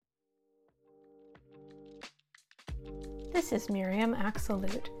This is Miriam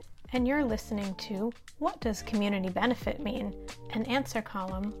Axelute, and you're listening to What Does Community Benefit Mean? An answer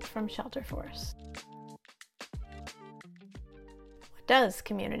column from Shelterforce. What does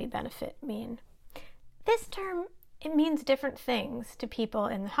community benefit mean? This term, it means different things to people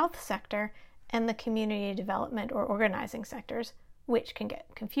in the health sector and the community development or organizing sectors, which can get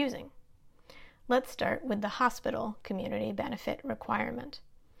confusing. Let's start with the hospital community benefit requirement.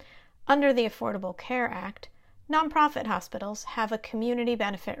 Under the Affordable Care Act, nonprofit hospitals have a community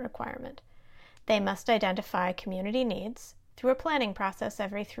benefit requirement. They must identify community needs through a planning process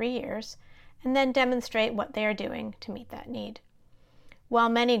every 3 years and then demonstrate what they are doing to meet that need. While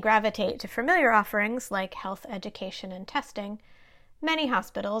many gravitate to familiar offerings like health education and testing, many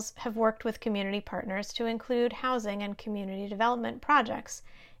hospitals have worked with community partners to include housing and community development projects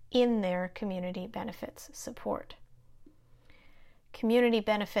in their community benefits support. Community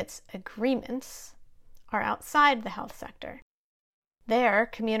benefits agreements are outside the health sector. There,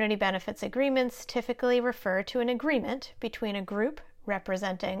 community benefits agreements typically refer to an agreement between a group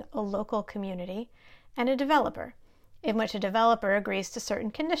representing a local community and a developer, in which a developer agrees to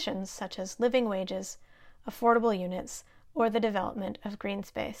certain conditions such as living wages, affordable units, or the development of green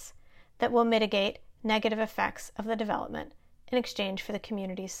space that will mitigate negative effects of the development in exchange for the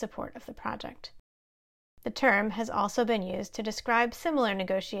community's support of the project. The term has also been used to describe similar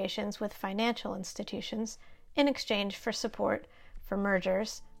negotiations with financial institutions in exchange for support for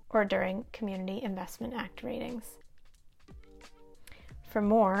mergers or during Community Investment Act ratings. For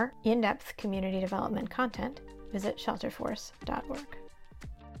more in-depth community development content, visit shelterforce.org.